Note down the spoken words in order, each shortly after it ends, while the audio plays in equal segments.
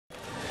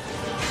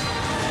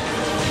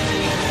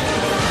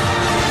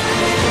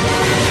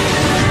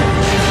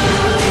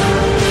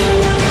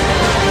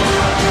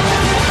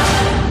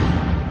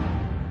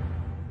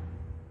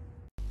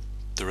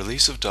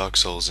release of Dark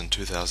Souls in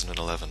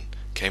 2011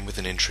 came with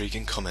an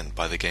intriguing comment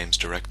by the game's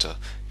director,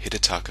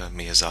 Hidetaka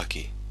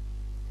Miyazaki.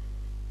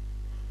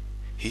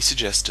 He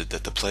suggested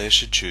that the player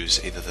should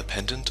choose either the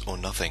Pendant or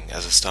nothing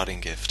as a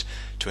starting gift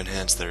to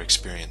enhance their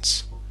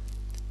experience.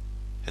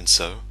 And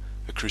so,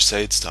 a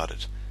crusade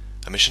started,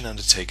 a mission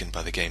undertaken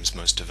by the game's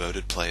most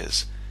devoted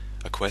players,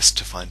 a quest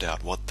to find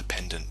out what the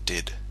Pendant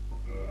did.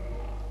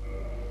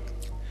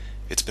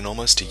 It's been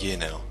almost a year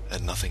now,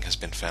 and nothing has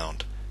been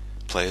found.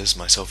 Players,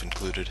 myself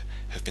included,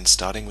 have been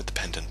starting with the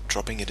Pendant,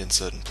 dropping it in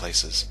certain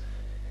places,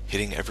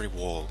 hitting every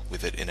wall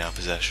with it in our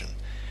possession,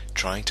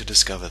 trying to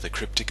discover the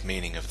cryptic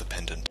meaning of the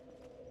Pendant.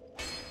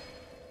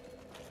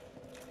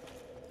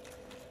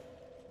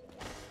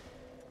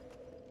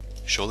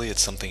 Surely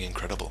it's something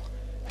incredible.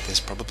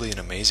 There's probably an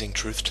amazing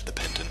truth to the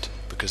Pendant,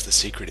 because the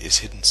secret is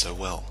hidden so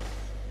well.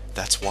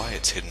 That's why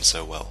it's hidden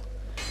so well.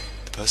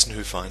 The person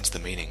who finds the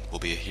meaning will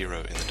be a hero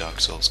in the Dark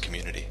Souls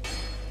community.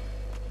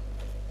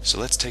 So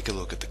let's take a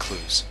look at the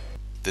clues.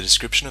 The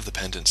description of the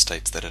Pendant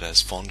states that it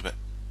has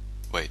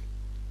Wait,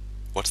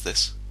 what's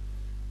this?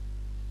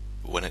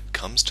 When it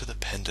comes to the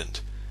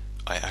Pendant,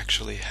 I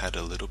actually had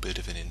a little bit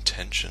of an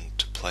intention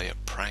to play a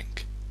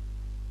prank.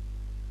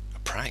 A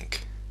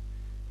prank?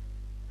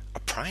 A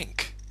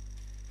prank?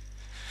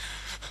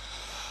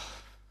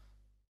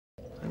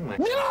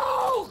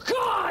 No,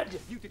 God!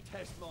 You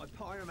detest my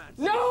pyromancy.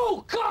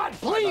 No, God,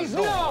 please,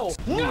 no!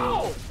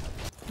 No!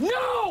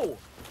 No!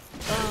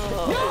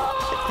 No!